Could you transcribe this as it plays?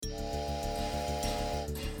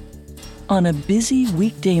On a busy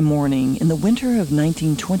weekday morning in the winter of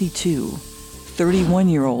 1922,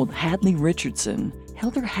 31-year-old Hadley Richardson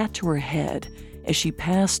held her hat to her head as she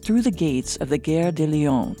passed through the gates of the Gare de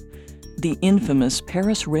Lyon. The infamous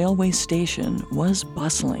Paris railway station was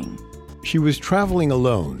bustling. She was traveling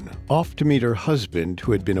alone, off to meet her husband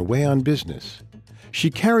who had been away on business. She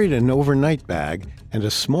carried an overnight bag and a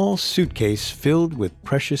small suitcase filled with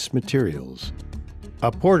precious materials.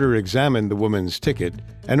 A porter examined the woman's ticket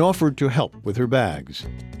and offered to help with her bags.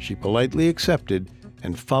 She politely accepted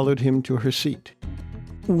and followed him to her seat.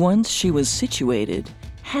 Once she was situated,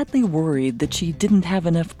 Hadley worried that she didn't have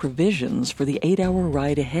enough provisions for the 8-hour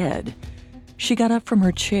ride ahead. She got up from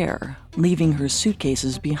her chair, leaving her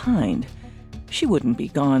suitcases behind. She wouldn't be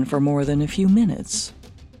gone for more than a few minutes.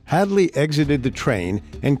 Hadley exited the train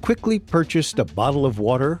and quickly purchased a bottle of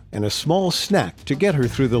water and a small snack to get her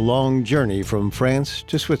through the long journey from France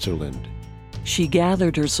to Switzerland. She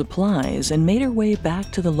gathered her supplies and made her way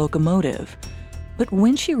back to the locomotive. But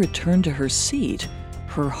when she returned to her seat,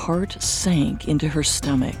 her heart sank into her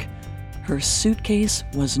stomach. Her suitcase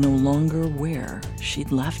was no longer where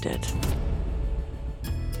she'd left it.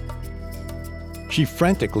 She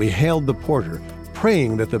frantically hailed the porter,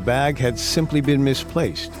 praying that the bag had simply been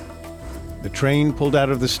misplaced. The train pulled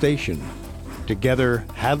out of the station. Together,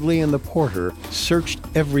 Hadley and the porter searched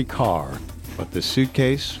every car, but the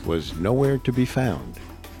suitcase was nowhere to be found.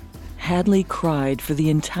 Hadley cried for the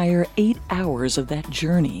entire 8 hours of that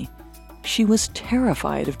journey. She was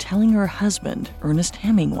terrified of telling her husband, Ernest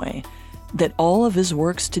Hemingway, that all of his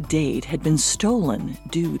works to date had been stolen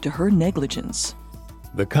due to her negligence.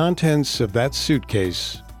 The contents of that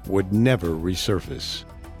suitcase would never resurface,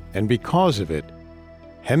 and because of it,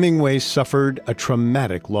 Hemingway suffered a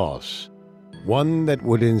traumatic loss, one that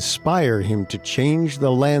would inspire him to change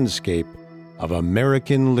the landscape of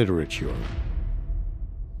American literature.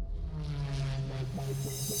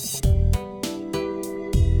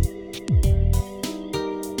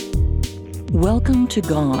 Welcome to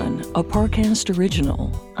Gone, a Parcast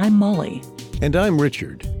original. I'm Molly. And I'm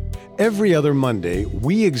Richard. Every other Monday,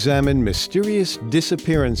 we examine mysterious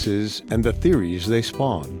disappearances and the theories they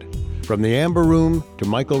spawned. From the Amber Room to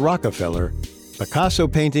Michael Rockefeller, Picasso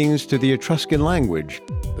paintings to the Etruscan language,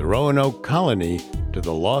 the Roanoke colony to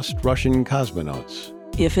the lost Russian cosmonauts.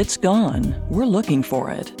 If it's gone, we're looking for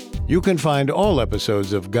it. You can find all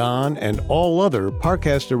episodes of Gone and all other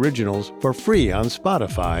Parcast originals for free on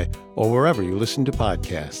Spotify or wherever you listen to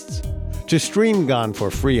podcasts. To stream Gone for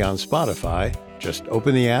free on Spotify, just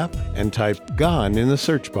open the app and type Gone in the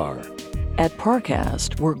search bar. At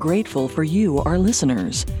Parcast, we're grateful for you, our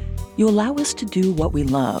listeners. You allow us to do what we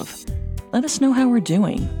love. Let us know how we're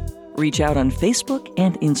doing. Reach out on Facebook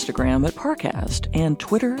and Instagram at Parcast and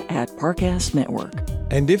Twitter at Parcast Network.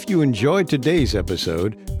 And if you enjoyed today's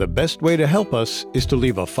episode, the best way to help us is to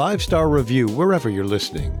leave a 5-star review wherever you're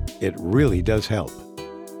listening. It really does help.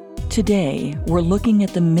 Today, we're looking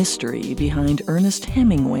at the mystery behind Ernest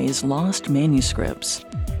Hemingway's lost manuscripts.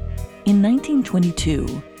 In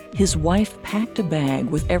 1922, his wife packed a bag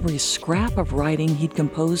with every scrap of writing he'd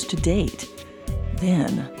composed to date.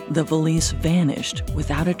 Then, the valise vanished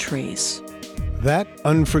without a trace. That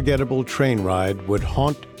unforgettable train ride would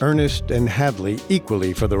haunt Ernest and Hadley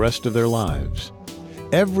equally for the rest of their lives.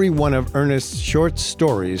 Every one of Ernest's short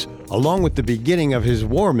stories, along with the beginning of his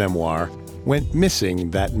war memoir, went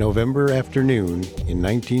missing that November afternoon in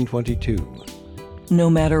 1922. No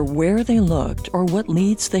matter where they looked or what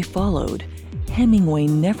leads they followed, Hemingway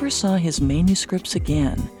never saw his manuscripts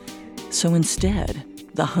again. So instead,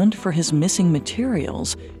 the hunt for his missing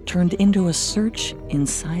materials turned into a search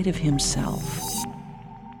inside of himself.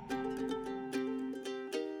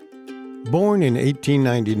 Born in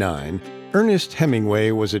 1899, Ernest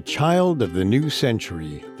Hemingway was a child of the new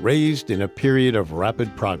century, raised in a period of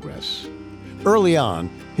rapid progress. Early on,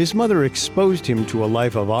 his mother exposed him to a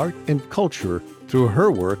life of art and culture through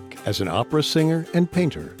her work as an opera singer and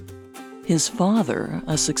painter. His father,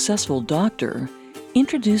 a successful doctor,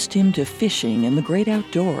 introduced him to fishing and the great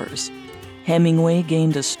outdoors. Hemingway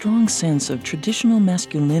gained a strong sense of traditional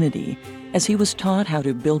masculinity as he was taught how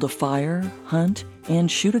to build a fire, hunt, and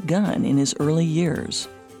shoot a gun in his early years.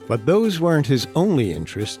 But those weren't his only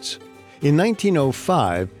interests. In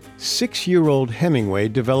 1905, 6-year-old Hemingway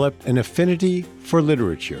developed an affinity for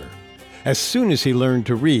literature. As soon as he learned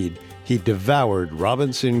to read, he devoured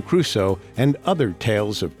Robinson Crusoe and other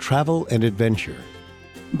tales of travel and adventure.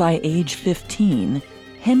 By age 15,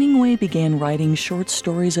 Hemingway began writing short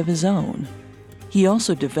stories of his own. He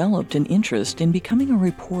also developed an interest in becoming a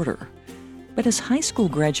reporter. But as high school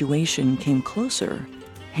graduation came closer,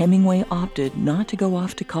 Hemingway opted not to go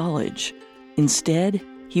off to college. Instead,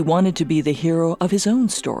 He wanted to be the hero of his own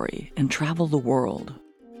story and travel the world.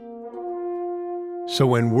 So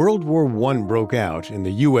when World War I broke out and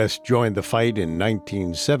the U.S. joined the fight in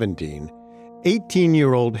 1917,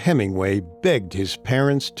 18-year-old Hemingway begged his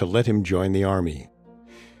parents to let him join the Army.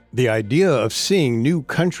 The idea of seeing new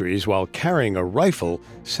countries while carrying a rifle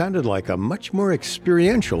sounded like a much more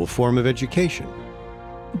experiential form of education.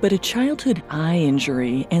 But a childhood eye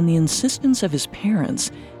injury and the insistence of his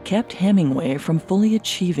parents kept Hemingway from fully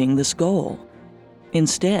achieving this goal.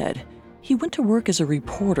 Instead, he went to work as a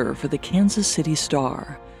reporter for the Kansas City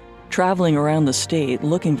Star. Traveling around the state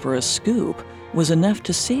looking for a scoop was enough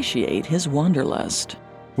to satiate his wanderlust.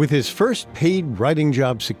 With his first paid writing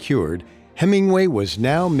job secured, Hemingway was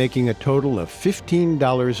now making a total of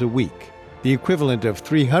 $15 a week, the equivalent of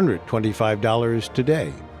 $325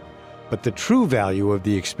 today. But the true value of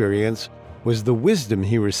the experience was the wisdom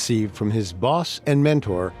he received from his boss and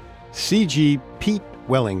mentor, C.G. Pete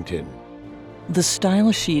Wellington. The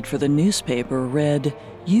style sheet for the newspaper read,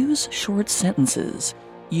 "Use short sentences,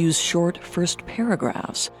 use short first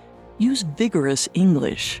paragraphs, use vigorous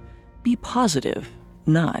English, be positive,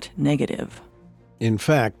 not negative." In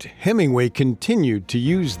fact, Hemingway continued to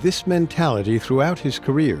use this mentality throughout his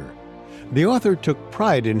career. The author took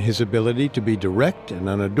pride in his ability to be direct and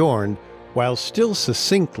unadorned while still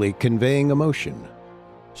succinctly conveying emotion.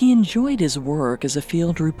 He enjoyed his work as a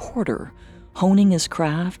field reporter, honing his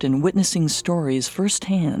craft and witnessing stories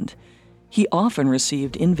firsthand. He often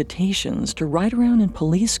received invitations to ride around in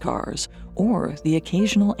police cars or the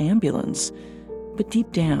occasional ambulance. But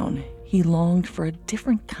deep down, he longed for a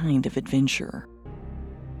different kind of adventure.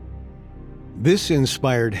 This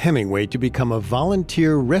inspired Hemingway to become a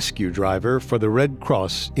volunteer rescue driver for the Red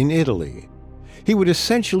Cross in Italy. He would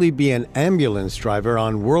essentially be an ambulance driver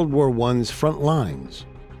on World War I's front lines.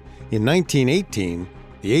 In 1918,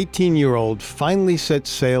 the 18-year-old finally set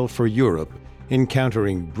sail for Europe,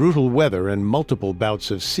 encountering brutal weather and multiple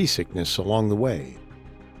bouts of seasickness along the way.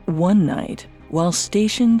 One night, while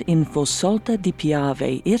stationed in Fossalta di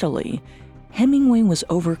Piave, Italy, Hemingway was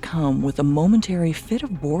overcome with a momentary fit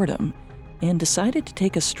of boredom and decided to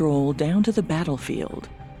take a stroll down to the battlefield.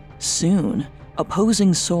 Soon,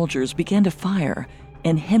 opposing soldiers began to fire,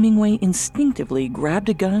 and Hemingway instinctively grabbed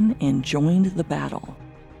a gun and joined the battle.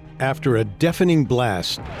 After a deafening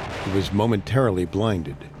blast, he was momentarily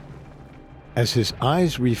blinded. As his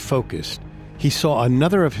eyes refocused, he saw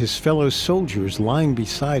another of his fellow soldiers lying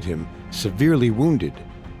beside him, severely wounded.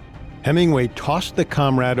 Hemingway tossed the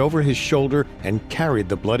comrade over his shoulder and carried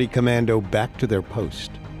the bloody commando back to their post.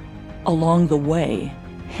 Along the way,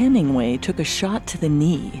 Hemingway took a shot to the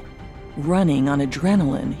knee. Running on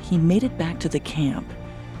adrenaline, he made it back to the camp.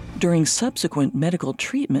 During subsequent medical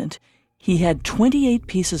treatment, he had 28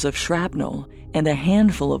 pieces of shrapnel and a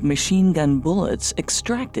handful of machine gun bullets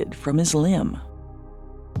extracted from his limb.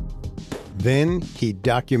 Then he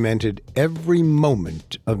documented every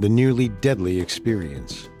moment of the nearly deadly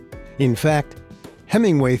experience. In fact,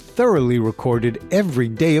 Hemingway thoroughly recorded every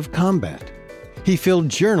day of combat. He filled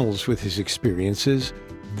journals with his experiences,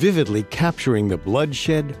 vividly capturing the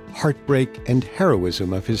bloodshed, heartbreak, and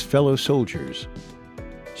heroism of his fellow soldiers.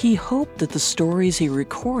 He hoped that the stories he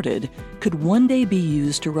recorded could one day be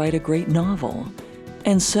used to write a great novel.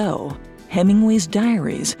 And so, Hemingway's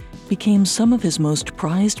diaries became some of his most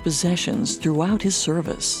prized possessions throughout his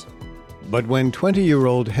service. But when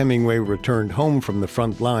 20-year-old Hemingway returned home from the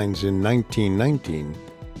front lines in 1919,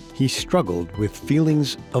 he struggled with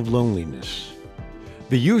feelings of loneliness.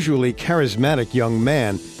 The usually charismatic young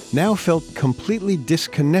man now felt completely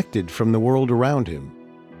disconnected from the world around him.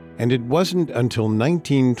 And it wasn't until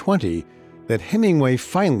 1920 that Hemingway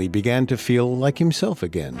finally began to feel like himself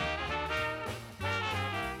again.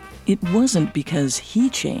 It wasn't because he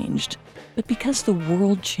changed, but because the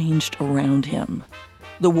world changed around him.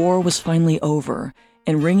 The war was finally over,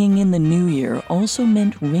 and ringing in the new year also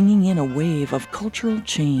meant ringing in a wave of cultural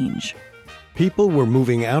change. People were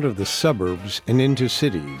moving out of the suburbs and into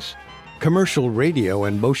cities. Commercial radio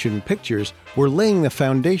and motion pictures were laying the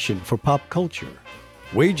foundation for pop culture.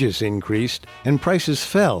 Wages increased and prices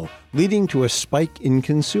fell, leading to a spike in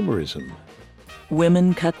consumerism.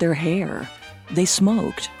 Women cut their hair. They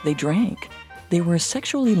smoked. They drank. They were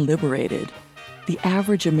sexually liberated. The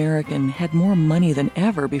average American had more money than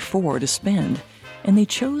ever before to spend, and they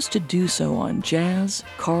chose to do so on jazz,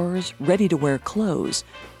 cars, ready-to-wear clothes,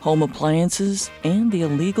 home appliances, and the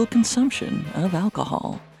illegal consumption of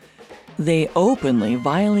alcohol. They openly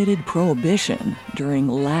violated prohibition during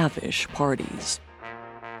lavish parties.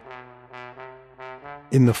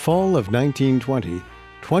 In the fall of 1920,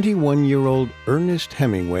 21-year-old Ernest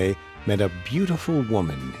Hemingway met a beautiful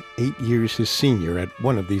woman 8 years his senior at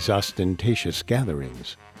one of these ostentatious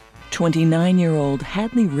gatherings. 29-year-old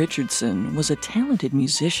Hadley Richardson was a talented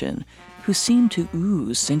musician who seemed to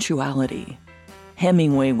ooze sensuality.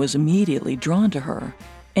 Hemingway was immediately drawn to her,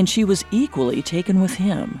 and she was equally taken with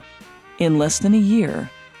him. In less than a year,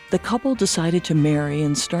 the couple decided to marry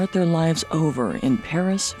and start their lives over in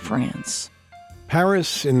Paris, France.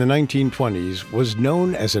 Paris in the 1920s was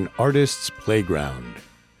known as an artist's playground.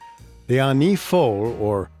 The années folles,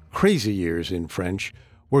 or crazy years in French,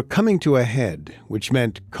 were coming to a head, which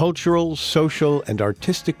meant cultural, social, and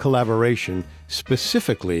artistic collaboration,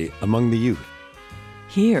 specifically among the youth.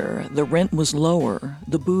 Here, the rent was lower,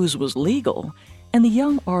 the booze was legal, and the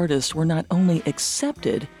young artists were not only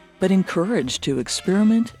accepted, but encouraged to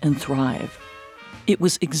experiment and thrive. It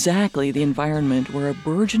was exactly the environment where a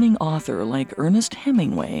burgeoning author like Ernest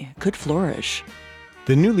Hemingway could flourish.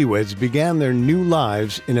 The newlyweds began their new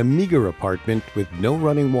lives in a meager apartment with no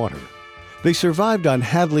running water. They survived on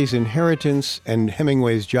Hadley's inheritance and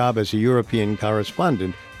Hemingway's job as a European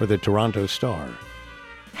correspondent for the Toronto Star.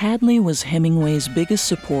 Hadley was Hemingway's biggest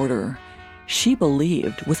supporter. She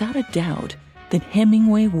believed, without a doubt, that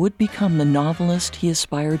Hemingway would become the novelist he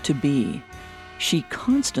aspired to be. She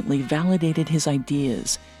constantly validated his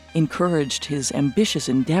ideas, encouraged his ambitious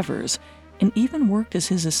endeavors, and even worked as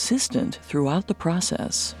his assistant throughout the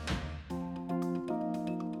process.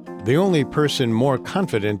 The only person more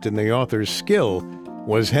confident in the author's skill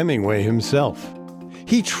was Hemingway himself.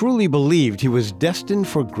 He truly believed he was destined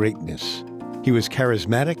for greatness. He was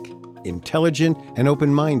charismatic, intelligent, and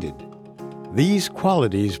open-minded. These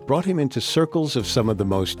qualities brought him into circles of some of the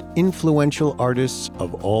most influential artists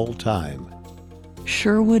of all time.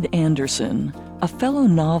 Sherwood Anderson, a fellow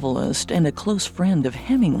novelist and a close friend of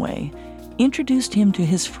Hemingway, introduced him to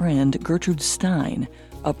his friend Gertrude Stein,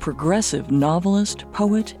 a progressive novelist,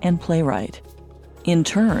 poet, and playwright. In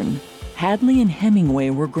turn, Hadley and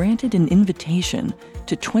Hemingway were granted an invitation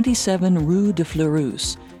to 27 Rue de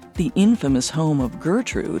Fleurus, the infamous home of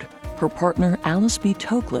Gertrude, her partner Alice B.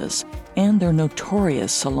 Toklas, and their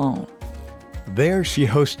notorious salon. There she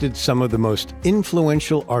hosted some of the most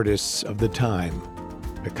influential artists of the time.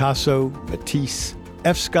 Picasso, Matisse,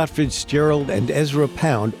 F. Scott Fitzgerald, and Ezra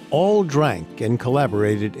Pound all drank and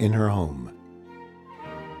collaborated in her home.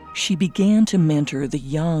 She began to mentor the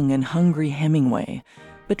young and hungry Hemingway,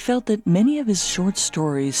 but felt that many of his short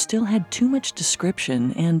stories still had too much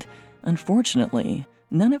description and, unfortunately,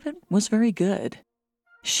 none of it was very good.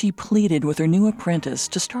 She pleaded with her new apprentice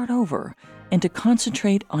to start over and to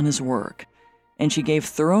concentrate on his work, and she gave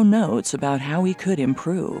thorough notes about how he could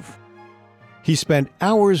improve. He spent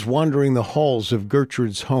hours wandering the halls of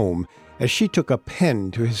Gertrude's home as she took a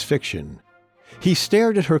pen to his fiction. He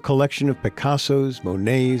stared at her collection of Picassos,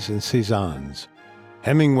 Monets, and Cézannes.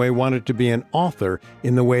 Hemingway wanted to be an author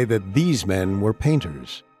in the way that these men were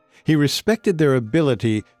painters. He respected their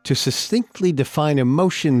ability to succinctly define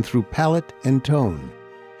emotion through palette and tone.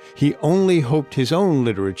 He only hoped his own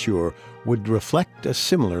literature would reflect a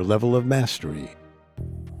similar level of mastery.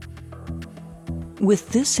 With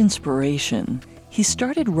this inspiration, he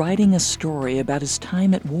started writing a story about his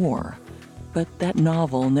time at war, but that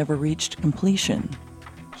novel never reached completion.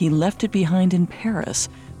 He left it behind in Paris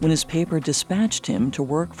when his paper dispatched him to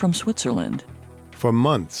work from Switzerland. For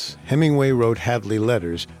months, Hemingway wrote Hadley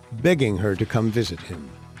letters begging her to come visit him.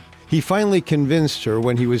 He finally convinced her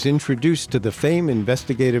when he was introduced to the famed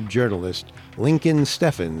investigative journalist Lincoln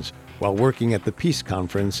Steffens while working at the Peace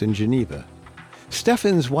Conference in Geneva.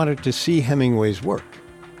 Steffens wanted to see Hemingway's work.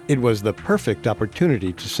 It was the perfect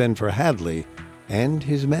opportunity to send for Hadley and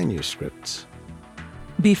his manuscripts.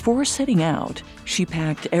 Before setting out, she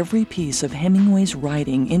packed every piece of Hemingway's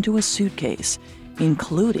writing into a suitcase,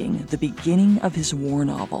 including the beginning of his war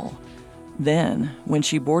novel. Then, when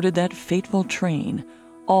she boarded that fateful train,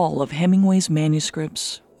 all of Hemingway's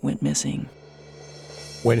manuscripts went missing.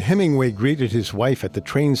 When Hemingway greeted his wife at the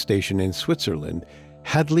train station in Switzerland,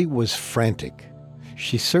 Hadley was frantic.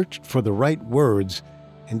 She searched for the right words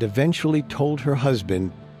and eventually told her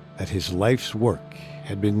husband that his life's work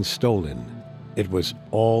had been stolen. It was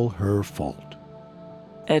all her fault.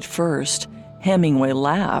 At first, Hemingway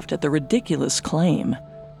laughed at the ridiculous claim.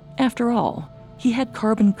 After all, he had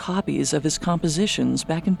carbon copies of his compositions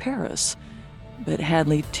back in Paris. But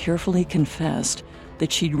Hadley tearfully confessed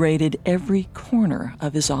that she'd raided every corner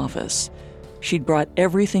of his office. She'd brought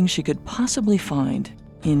everything she could possibly find,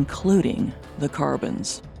 including the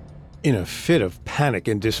carbons. In a fit of panic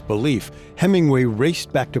and disbelief, Hemingway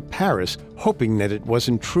raced back to Paris, hoping that it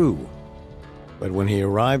wasn't true. But when he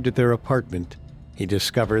arrived at their apartment, he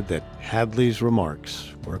discovered that Hadley's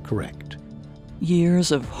remarks were correct.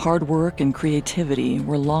 Years of hard work and creativity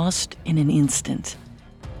were lost in an instant.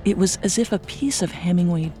 It was as if a piece of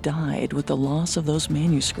Hemingway died with the loss of those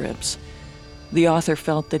manuscripts. The author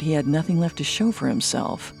felt that he had nothing left to show for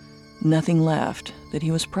himself, nothing left that he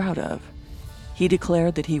was proud of. He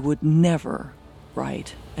declared that he would never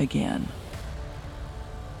write again.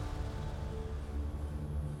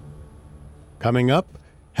 Coming up,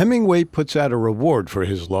 Hemingway puts out a reward for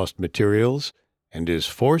his lost materials and is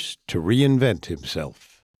forced to reinvent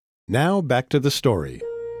himself. Now back to the story.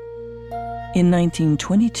 In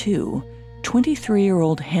 1922,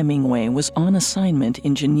 23-year-old Hemingway was on assignment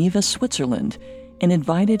in Geneva, Switzerland, and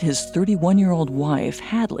invited his 31-year-old wife,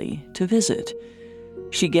 Hadley, to visit.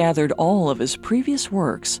 She gathered all of his previous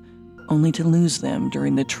works, only to lose them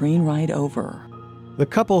during the train ride over. The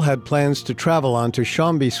couple had plans to travel on to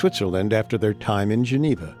Chambly, Switzerland after their time in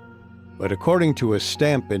Geneva. But according to a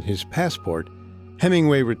stamp in his passport,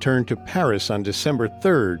 Hemingway returned to Paris on December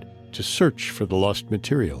 3rd to search for the lost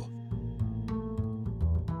material.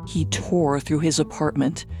 He tore through his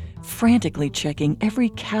apartment, frantically checking every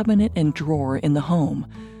cabinet and drawer in the home.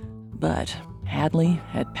 But Hadley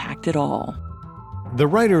had packed it all. The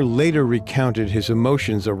writer later recounted his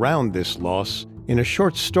emotions around this loss in a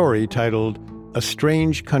short story titled A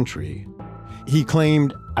Strange Country. He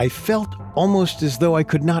claimed, "I felt almost as though I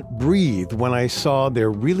could not breathe when I saw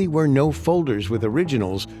there really were no folders with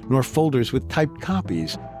originals, nor folders with typed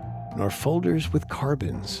copies, nor folders with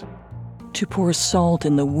carbons." To pour salt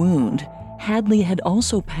in the wound, Hadley had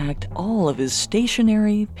also packed all of his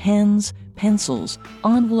stationery, pens, pencils,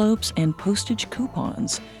 envelopes, and postage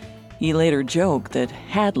coupons. He later joked that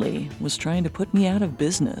Hadley was trying to put me out of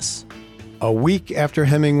business. A week after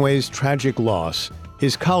Hemingway's tragic loss,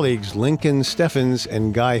 his colleagues Lincoln Steffens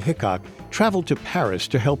and Guy Hickok traveled to Paris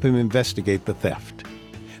to help him investigate the theft.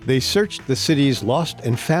 They searched the city's lost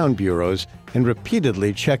and found bureaus and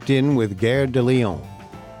repeatedly checked in with Gare de Lyon.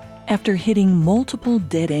 After hitting multiple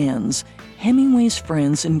dead ends, Hemingway's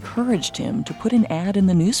friends encouraged him to put an ad in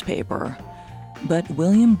the newspaper. But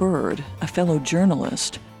William Byrd, a fellow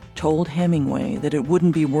journalist, told Hemingway that it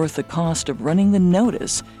wouldn't be worth the cost of running the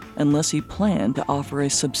notice unless he planned to offer a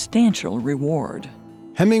substantial reward.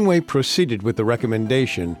 Hemingway proceeded with the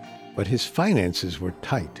recommendation, but his finances were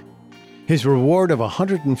tight. His reward of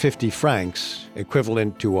 150 francs,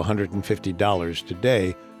 equivalent to $150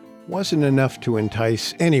 today, wasn't enough to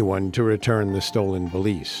entice anyone to return the stolen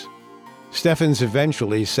valise. Steffens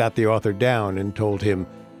eventually sat the author down and told him,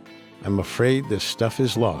 "I'm afraid this stuff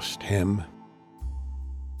is lost, Hem."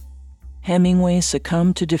 Hemingway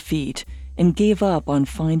succumbed to defeat and gave up on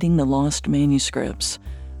finding the lost manuscripts.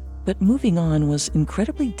 But moving on was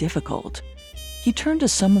incredibly difficult. He turned to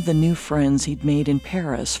some of the new friends he'd made in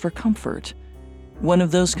Paris for comfort. One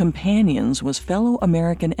of those companions was fellow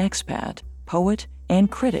American expat, poet, and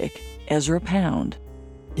critic Ezra Pound.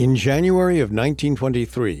 In January of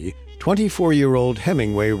 1923, 24-year-old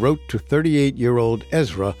Hemingway wrote to 38-year-old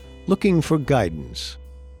Ezra looking for guidance.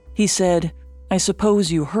 He said, "I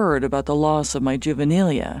suppose you heard about the loss of my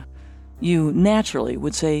juvenilia. You naturally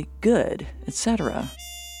would say good, etc.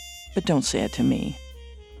 But don't say it to me.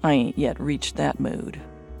 I ain't yet reached that mood."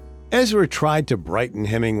 Ezra tried to brighten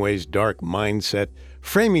Hemingway's dark mindset,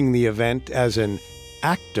 framing the event as an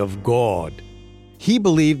act of God. He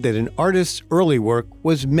believed that an artist's early work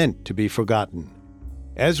was meant to be forgotten.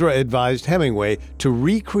 Ezra advised Hemingway to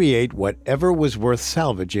recreate whatever was worth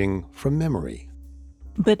salvaging from memory.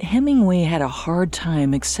 But Hemingway had a hard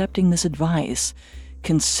time accepting this advice,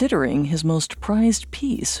 considering his most prized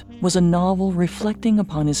piece was a novel reflecting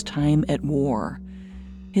upon his time at war.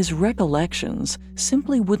 His recollections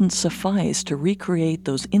simply wouldn't suffice to recreate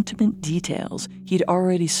those intimate details he'd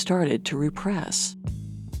already started to repress.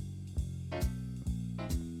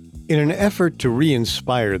 In an effort to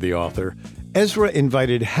re-inspire the author, Ezra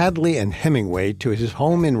invited Hadley and Hemingway to his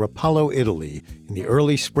home in Rapallo, Italy, in the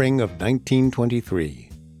early spring of 1923.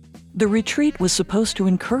 The retreat was supposed to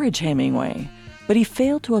encourage Hemingway, but he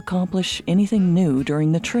failed to accomplish anything new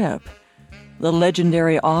during the trip. The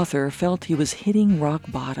legendary author felt he was hitting rock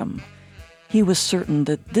bottom. He was certain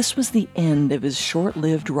that this was the end of his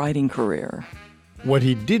short-lived writing career. What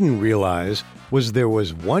he didn't realize was there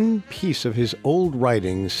was one piece of his old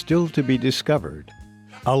writing still to be discovered,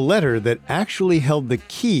 a letter that actually held the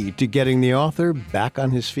key to getting the author back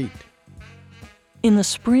on his feet. In the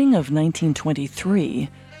spring of 1923,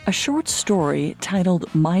 a short story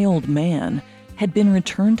titled My Old Man had been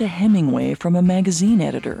returned to Hemingway from a magazine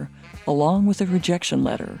editor, along with a rejection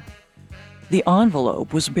letter. The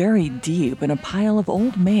envelope was buried deep in a pile of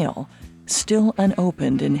old mail, still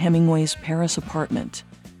unopened in Hemingway's Paris apartment,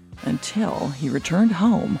 until he returned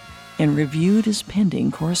home and reviewed his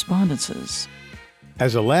pending correspondences.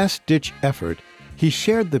 As a last-ditch effort, he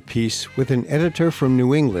shared the piece with an editor from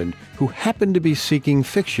New England who happened to be seeking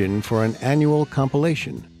fiction for an annual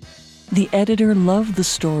compilation. The editor loved the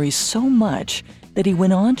story so much that he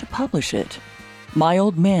went on to publish it. My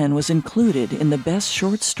Old Man was included in the best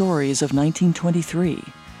short stories of 1923.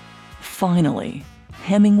 Finally,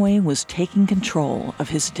 Hemingway was taking control of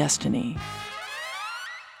his destiny.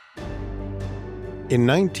 In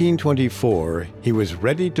 1924, he was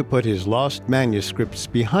ready to put his lost manuscripts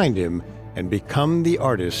behind him and become the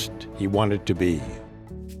artist he wanted to be.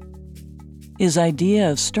 His idea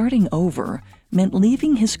of starting over meant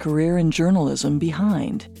leaving his career in journalism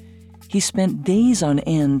behind. He spent days on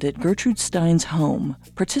end at Gertrude Stein's home,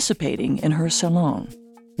 participating in her salon.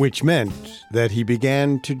 Which meant that he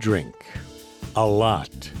began to drink. A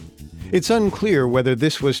lot. It's unclear whether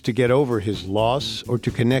this was to get over his loss or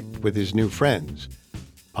to connect with his new friends.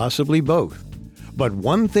 Possibly both. But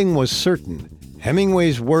one thing was certain: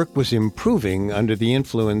 Hemingway's work was improving under the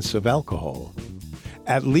influence of alcohol.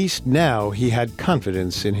 At least now he had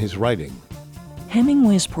confidence in his writing.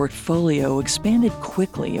 Hemingway's portfolio expanded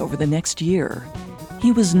quickly over the next year.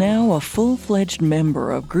 He was now a full-fledged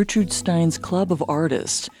member of Gertrude Stein's Club of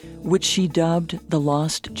Artists, which she dubbed the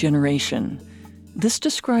Lost Generation. This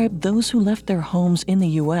described those who left their homes in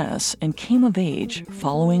the U.S. and came of age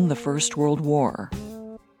following the First World War.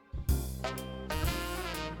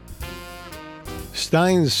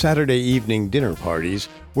 Stein's Saturday evening dinner parties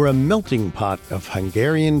were a melting pot of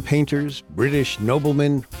Hungarian painters, British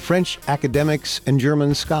noblemen, French academics, and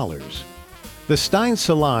German scholars. The Stein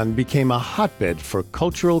Salon became a hotbed for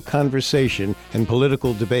cultural conversation and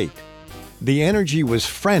political debate. The energy was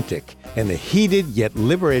frantic, and the heated yet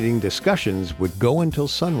liberating discussions would go until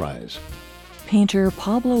sunrise. Painter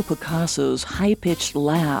Pablo Picasso's high-pitched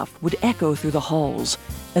laugh would echo through the halls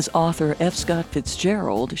as author F. Scott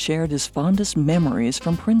Fitzgerald shared his fondest memories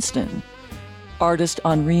from Princeton. Artist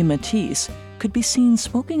Henri Matisse could be seen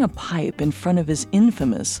smoking a pipe in front of his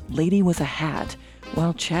infamous Lady with a Hat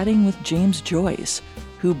while chatting with James Joyce,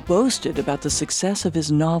 who boasted about the success of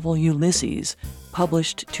his novel Ulysses,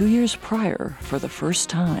 published 2 years prior for the first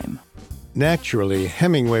time. Naturally,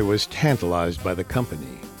 Hemingway was tantalized by the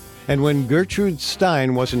company. And when Gertrude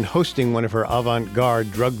Stein wasn't hosting one of her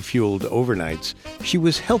avant-garde drug-fueled overnights, she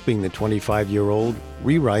was helping the 25-year-old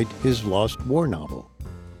rewrite his lost war novel.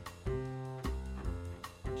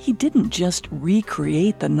 He didn't just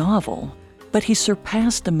recreate the novel, but he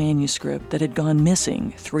surpassed the manuscript that had gone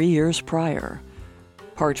missing 3 years prior.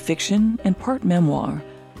 Part fiction and part memoir,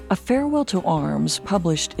 A Farewell to Arms,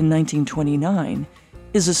 published in 1929,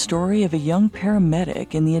 is a story of a young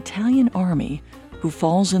paramedic in the Italian army who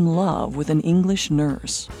falls in love with an English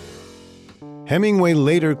nurse. Hemingway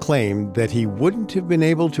later claimed that he wouldn't have been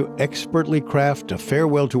able to expertly craft A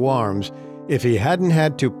Farewell to Arms if he hadn't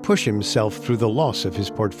had to push himself through the loss of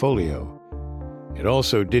his portfolio. It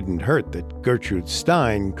also didn't hurt that Gertrude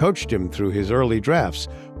Stein coached him through his early drafts,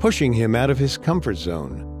 pushing him out of his comfort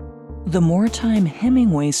zone. The more time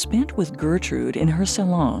Hemingway spent with Gertrude in her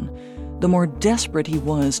salon, the more desperate he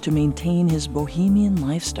was to maintain his bohemian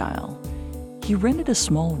lifestyle. He rented a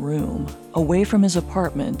small room away from his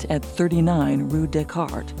apartment at 39 Rue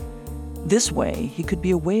Descartes. This way, he could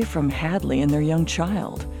be away from Hadley and their young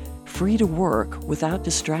child, free to work without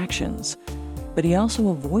distractions. But he also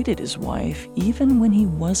avoided his wife even when he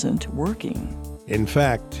wasn't working. In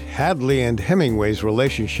fact, Hadley and Hemingway's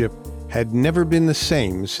relationship had never been the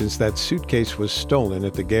same since that suitcase was stolen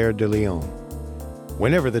at the Gare de Lyon.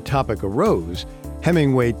 Whenever the topic arose,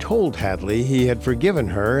 Hemingway told Hadley he had forgiven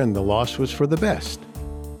her and the loss was for the best.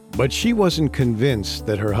 But she wasn't convinced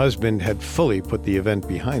that her husband had fully put the event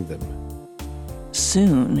behind them.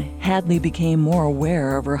 Soon, Hadley became more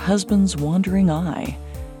aware of her husband's wandering eye.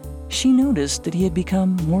 She noticed that he had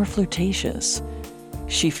become more flirtatious.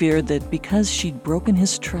 She feared that because she'd broken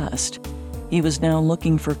his trust, he was now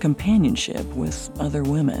looking for companionship with other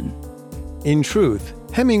women. In truth,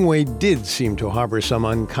 Hemingway did seem to harbor some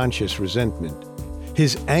unconscious resentment.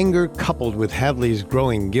 His anger, coupled with Hadley's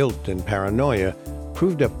growing guilt and paranoia,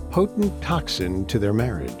 proved a potent toxin to their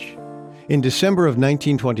marriage. In December of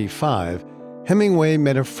 1925, Hemingway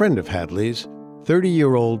met a friend of Hadley's,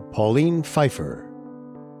 30-year-old Pauline Pfeiffer.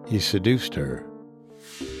 He seduced her.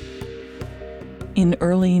 In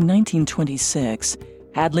early 1926,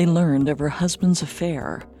 Hadley learned of her husband's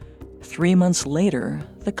affair. 3 months later,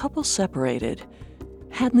 the couple separated.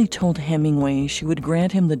 Hadley told Hemingway she would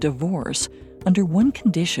grant him the divorce under one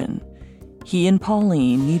condition: he and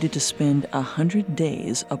Pauline needed to spend 100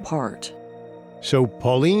 days apart. So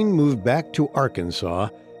Pauline moved back to Arkansas,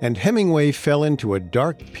 and Hemingway fell into a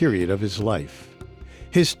dark period of his life.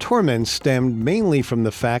 His torment stemmed mainly from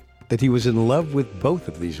the fact that he was in love with both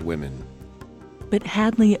of these women. But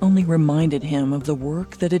Hadley only reminded him of the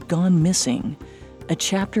work that had gone missing, a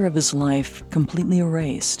chapter of his life completely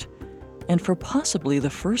erased. And for possibly the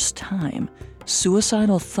first time,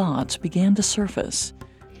 suicidal thoughts began to surface.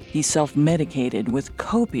 He self-medicated with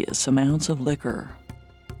copious amounts of liquor.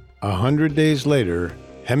 100 days later,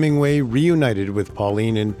 Hemingway reunited with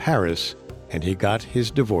Pauline in Paris, and he got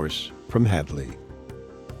his divorce from Hadley.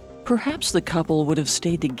 Perhaps the couple would have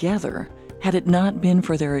stayed together had it not been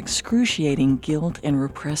for their excruciating guilt and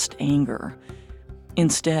repressed anger.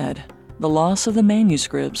 Instead, the loss of the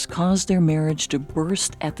manuscripts caused their marriage to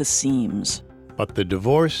burst at the seams. But the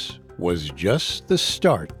divorce was just the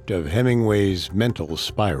start of Hemingway's mental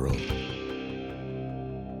spiral.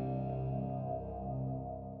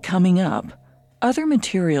 Coming up, other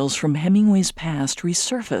materials from Hemingway's past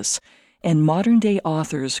resurface, and modern-day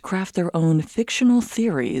authors craft their own fictional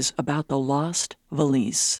theories about the lost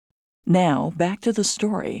valise. Now, back to the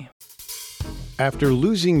story. After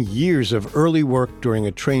losing years of early work during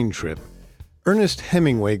a train trip, Ernest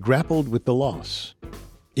Hemingway grappled with the loss.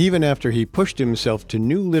 Even after he pushed himself to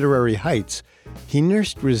new literary heights, he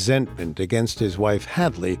nursed resentment against his wife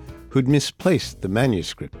Hadley, who'd misplaced the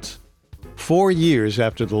manuscripts. 4 years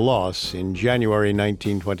after the loss, in January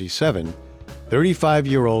 1927,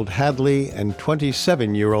 35-year-old Hadley and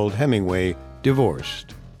 27-year-old Hemingway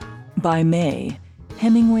divorced. By May,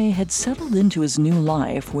 Hemingway had settled into his new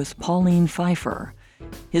life with Pauline Pfeiffer.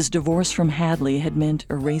 His divorce from Hadley had meant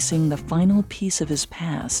erasing the final piece of his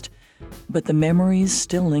past, but the memories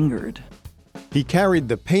still lingered. He carried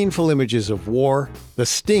the painful images of war, the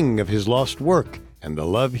sting of his lost work, and the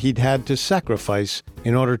love he'd had to sacrifice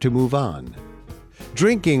in order to move on.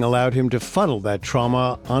 Drinking allowed him to funnel that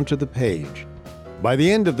trauma onto the page. By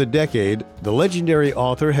the end of the decade, the legendary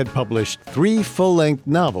author had published 3 full-length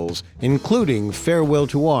novels, including Farewell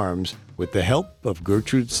to Arms, with the help of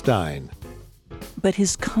Gertrude Stein. But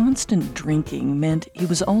his constant drinking meant he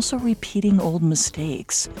was also repeating old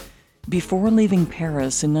mistakes. Before leaving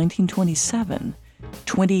Paris in 1927,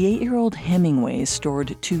 28-year-old Hemingway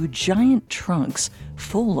stored 2 giant trunks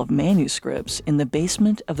full of manuscripts in the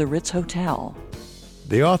basement of the Ritz Hotel.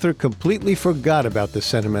 The author completely forgot about the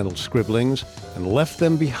sentimental scribblings and left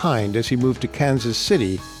them behind as he moved to Kansas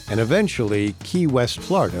City and eventually Key West,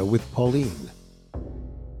 Florida, with Pauline.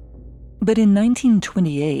 But in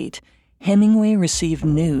 1928, Hemingway received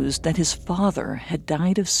news that his father had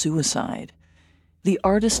died of suicide. The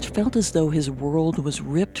artist felt as though his world was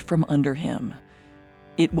ripped from under him.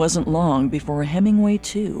 It wasn't long before Hemingway,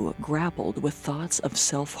 too, grappled with thoughts of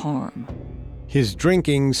self-harm. His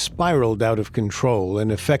drinking spiraled out of control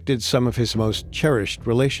and affected some of his most cherished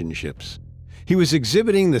relationships. He was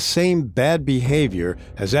exhibiting the same bad behavior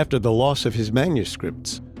as after the loss of his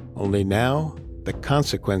manuscripts, only now the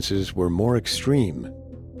consequences were more extreme.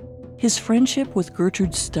 His friendship with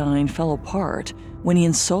Gertrude Stein fell apart when he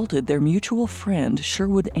insulted their mutual friend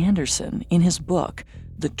Sherwood Anderson in his book,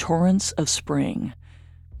 The Torrents of Spring.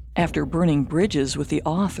 After burning bridges with the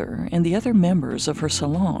author and the other members of her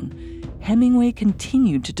salon, Hemingway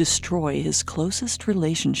continued to destroy his closest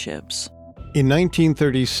relationships. In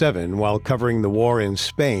 1937, while covering the war in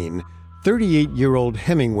Spain, 38-year-old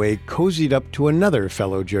Hemingway cozied up to another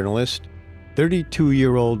fellow journalist,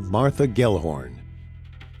 32-year-old Martha Gellhorn.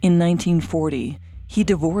 In 1940, he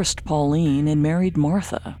divorced Pauline and married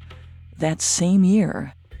Martha. That same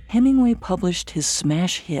year, Hemingway published his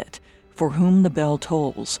smash hit, For Whom the Bell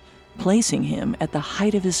Tolls, placing him at the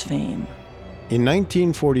height of his fame. In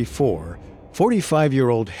 1944,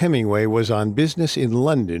 45-year-old Hemingway was on business in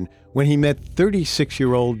London when he met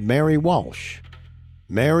 36-year-old Mary Walsh.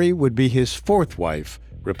 Mary would be his 4th wife,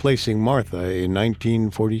 replacing Martha in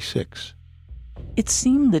 1946. It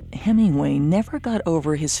seemed that Hemingway never got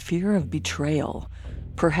over his fear of betrayal,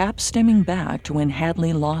 perhaps stemming back to when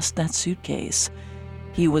Hadley lost that suitcase.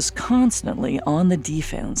 He was constantly on the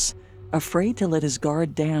defense, afraid to let his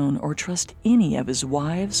guard down or trust any of his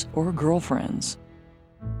wives or girlfriends.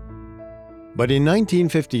 But in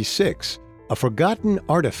 1956, a forgotten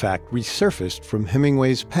artifact resurfaced from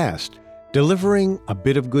Hemingway's past, delivering a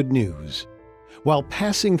bit of good news. While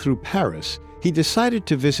passing through Paris, he decided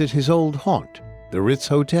to visit his old haunt, the Ritz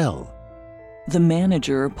Hotel. The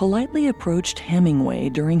manager politely approached Hemingway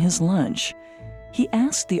during his lunch. He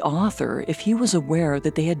asked the author if he was aware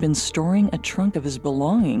that they had been storing a trunk of his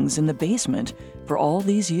belongings in the basement for all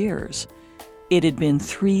these years. It had been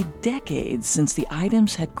 3 decades since the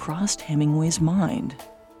items had crossed Hemingway's mind.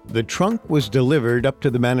 The trunk was delivered up to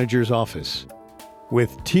the manager's office.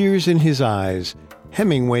 With tears in his eyes,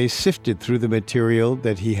 Hemingway sifted through the material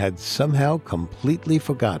that he had somehow completely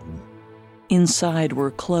forgotten. Inside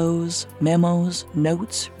were clothes, memos,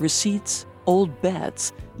 notes, receipts, old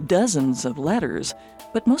bets, dozens of letters,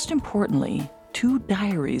 but most importantly, 2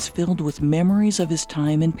 diaries filled with memories of his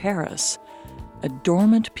time in Paris. A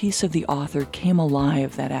dormant piece of the author came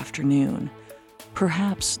alive that afternoon.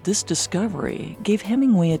 Perhaps this discovery gave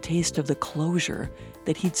Hemingway a taste of the closure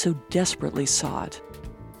that he'd so desperately sought.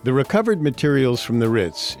 The recovered materials from the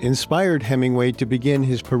Ritz inspired Hemingway to begin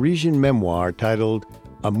his Parisian memoir titled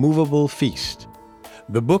A Movable Feast.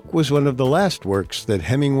 The book was one of the last works that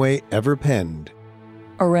Hemingway ever penned.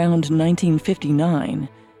 Around 1959,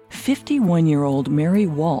 51-year-old Mary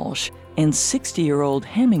Walsh and 60-year-old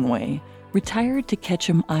Hemingway retired to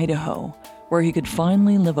Ketchum, Idaho, where he could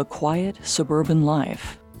finally live a quiet, suburban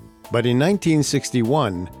life. But in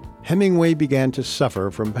 1961, Hemingway began to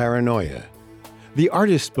suffer from paranoia. The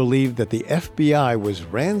artist believed that the FBI was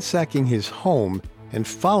ransacking his home and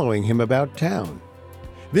following him about town.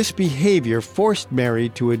 This behavior forced Mary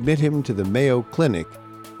to admit him to the Mayo Clinic,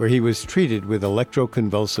 where he was treated with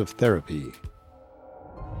electroconvulsive therapy.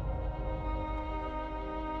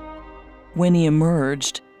 When he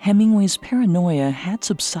emerged, Hemingway's paranoia had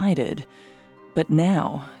subsided, but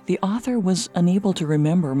now the author was unable to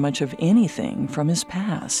remember much of anything from his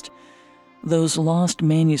past. Those lost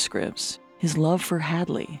manuscripts, his love for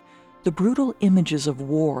Hadley, the brutal images of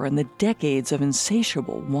war and the decades of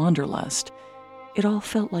insatiable wanderlust, it all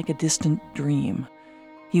felt like a distant dream.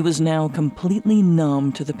 He was now completely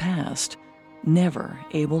numb to the past, never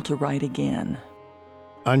able to write again.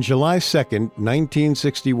 On July 2,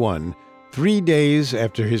 1961, 3 days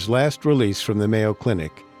after his last release from the Mayo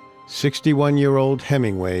Clinic, 61-year-old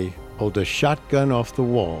Hemingway pulled a shotgun off the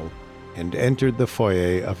wall and entered the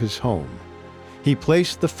foyer of his home. He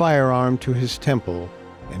placed the firearm to his temple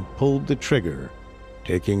and pulled the trigger,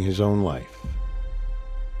 taking his own life.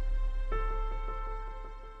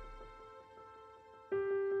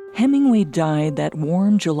 Hemingway died that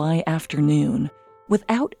warm July afternoon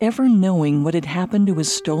without ever knowing what had happened to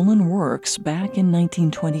his stolen works back in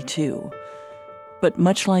 1922. But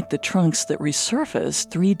much like the trunks that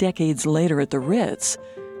resurfaced 3 decades later at the Ritz,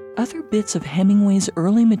 other bits of Hemingway's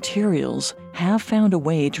early materials have found a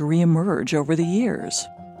way to reemerge over the years.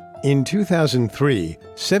 In 2003,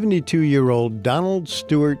 72-year-old Donald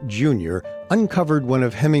Stewart Jr. uncovered one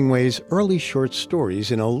of Hemingway's early short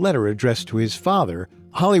stories in a letter addressed to his father,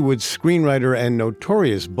 Hollywood screenwriter and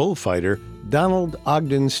notorious bullfighter Donald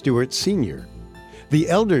Ogden Stewart Sr. The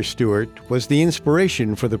elder Stewart was the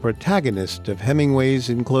inspiration for the protagonist of Hemingway's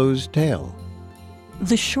enclosed tale.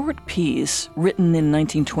 The short piece, written in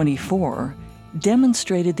 1924,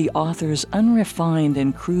 demonstrated the author's unrefined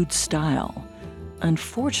and crude style.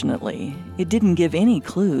 Unfortunately, it didn't give any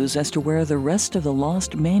clues as to where the rest of the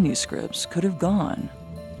lost manuscripts could have gone.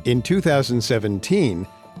 In 2017,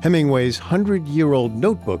 Hemingway's 100-year-old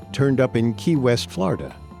notebook turned up in Key West,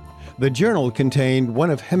 Florida. The journal contained one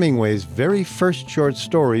of Hemingway's very first short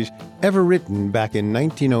stories ever written back in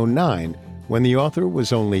 1909, when the author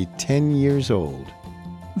was only 10 years old.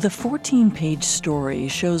 The 14-page story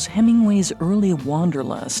shows Hemingway's early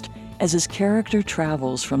wanderlust as his character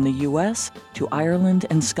travels from the U.S. to Ireland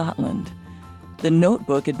and Scotland. The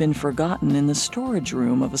notebook had been forgotten in the storage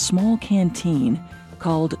room of a small canteen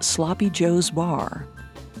called Sloppy Joe's Bar.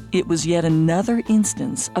 It was yet another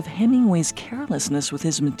instance of Hemingway's carelessness with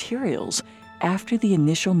his materials after the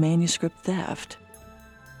initial manuscript theft.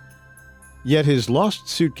 Yet his lost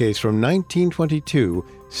suitcase from 1922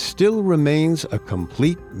 still remains a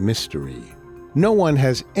complete mystery. No one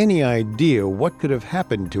has any idea what could have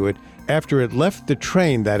happened to it after it left the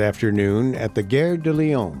train that afternoon at the Gare de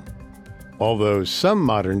Lyon. Although some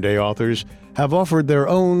modern-day authors have offered their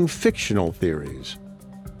own fictional theories.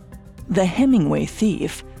 The Hemingway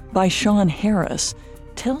Thief, by Sean Harris,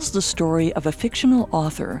 tells the story of a fictional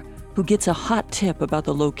author who gets a hot tip about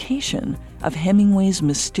the location of Hemingway's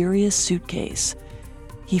mysterious suitcase.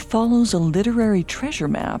 He follows a literary treasure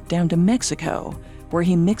map down to Mexico, where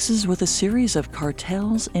he mixes with a series of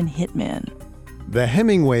cartels and hitmen. The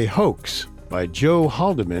Hemingway Hoax, by Joe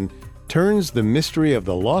Haldeman, turns the mystery of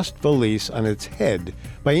the lost valise on its head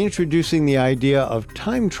by introducing the idea of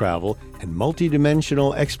time travel and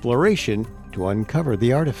multidimensional exploration to uncover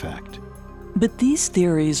the artifact. But these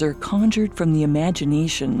theories are conjured from the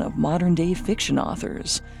imagination of modern-day fiction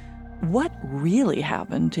authors. What really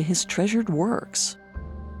happened to his treasured works?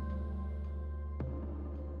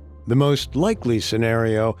 The most likely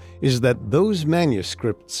scenario is that those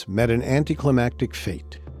manuscripts met an anticlimactic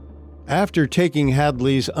fate. After taking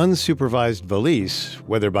Hadley's unsupervised valise,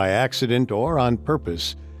 whether by accident or on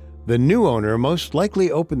purpose, The new owner most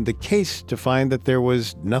likely opened the case to find that there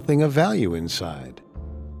was nothing of value inside.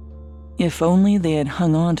 If only they had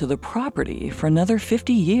hung on to the property for another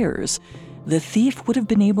 50 years, the thief would have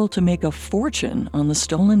been able to make a fortune on the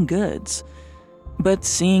stolen goods. But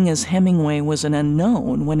seeing as Hemingway was an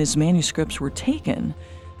unknown when his manuscripts were taken,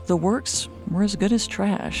 the works were as good as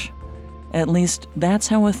trash. At least that's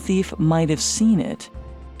how a thief might have seen it,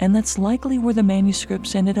 and that's likely where the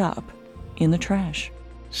manuscripts ended up, in the trash.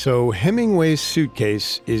 So Hemingway's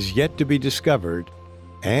suitcase is yet to be discovered,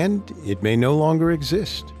 and it may no longer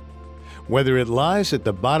exist. Whether it lies at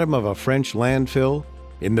the bottom of a French landfill,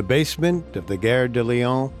 in the basement of the Gare de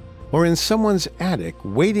Lyon, or in someone's attic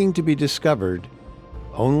waiting to be discovered,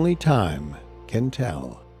 only time can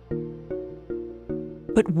tell.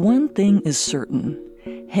 But one thing is certain.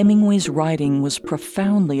 Hemingway's writing was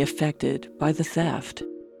profoundly affected by the theft.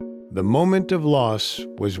 The moment of loss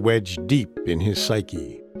was wedged deep in his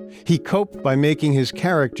psyche. He coped by making his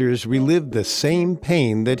characters relive the same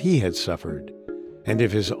pain that he had suffered. And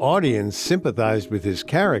if his audience sympathized with his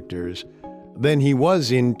characters, then he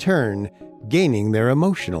was, in turn, gaining their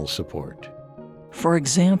emotional support. For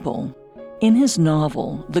example, in his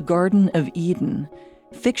novel, The Garden of Eden,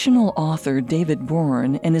 fictional author David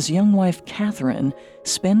Bourne and his young wife Catherine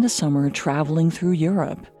spend a summer traveling through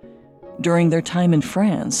Europe. During their time in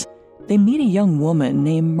France, they meet a young woman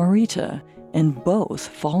named Marita, and both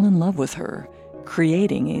fall in love with her,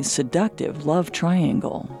 creating a seductive love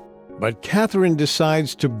triangle. But Catherine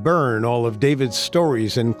decides to burn all of David's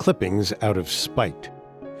stories and clippings out of spite.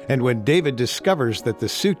 And when David discovers that the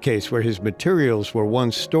suitcase where his materials were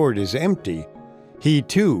once stored is empty, he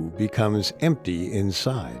too becomes empty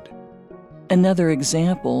inside. Another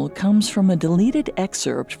example comes from a deleted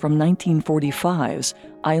excerpt from 1945's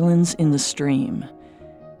Islands in the Stream.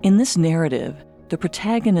 In this narrative, the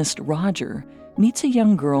protagonist, Roger, meets a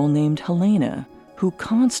young girl named Helena, who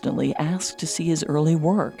constantly asks to see his early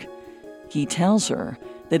work. He tells her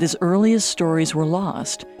that his earliest stories were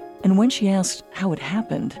lost, and when she asks how it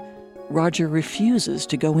happened, Roger refuses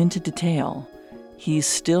to go into detail. He's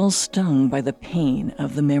still stung by the pain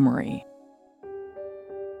of the memory.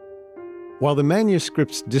 While the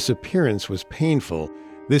manuscript's disappearance was painful,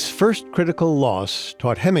 this first critical loss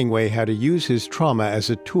taught Hemingway how to use his trauma as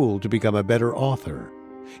a tool to become a better author.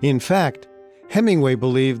 In fact, Hemingway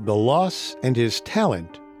believed the loss and his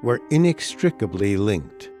talent were inextricably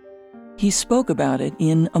linked. He spoke about it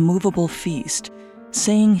in A Movable Feast,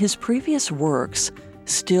 saying his previous works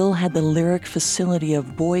still had the lyric facility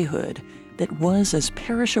of boyhood that was as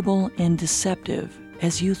perishable and deceptive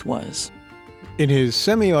as youth was. In his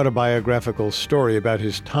semi-autobiographical story about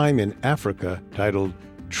his time in Africa, titled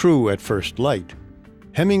True at First Light,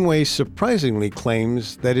 Hemingway surprisingly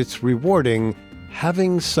claims that it's rewarding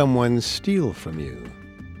having someone steal from you.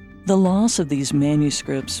 The loss of these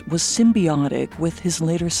manuscripts was symbiotic with his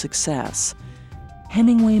later success.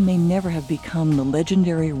 Hemingway may never have become the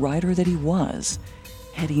legendary writer that he was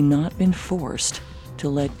had he not been forced to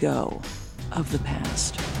let go of the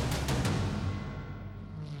past.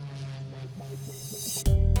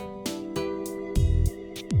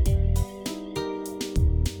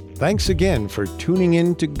 Thanks again for tuning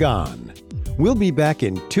in to Gone. We'll be back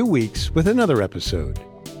in 2 weeks with another episode.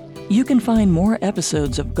 You can find more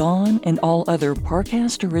episodes of Gone and all other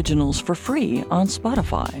Parcast originals for free on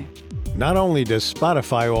Spotify. Not only does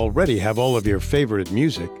Spotify already have all of your favorite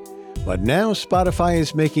music, but now Spotify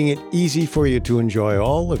is making it easy for you to enjoy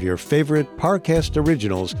all of your favorite Parcast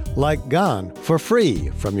originals like Gone for free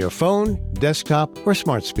from your phone, desktop, or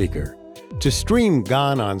smart speaker. To stream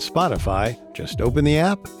Gone on Spotify, just open the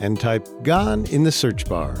app and type Gone in the search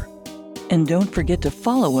bar. And don't forget to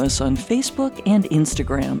follow us on Facebook and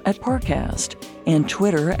Instagram at Parcast and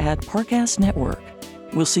Twitter at Parcast Network.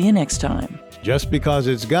 We'll see you next time. Just because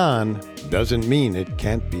it's gone doesn't mean it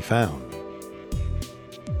can't be found.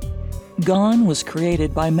 Gone was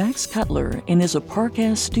created by Max Cutler and is a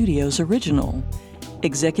Parcast Studios original.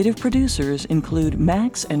 Executive producers include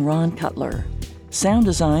Max and Ron Cutler. Sound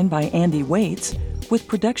design by Andy Waits, with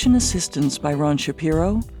production assistance by Ron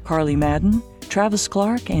Shapiro, Carly Madden, Travis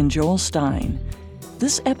Clark, and Joel Stein.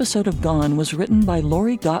 This episode of Gone was written by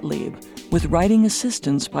Lori Gottlieb, with writing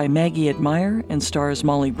assistance by Maggie Admire and stars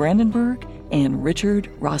Molly Brandenburg and Richard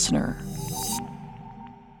Rossner.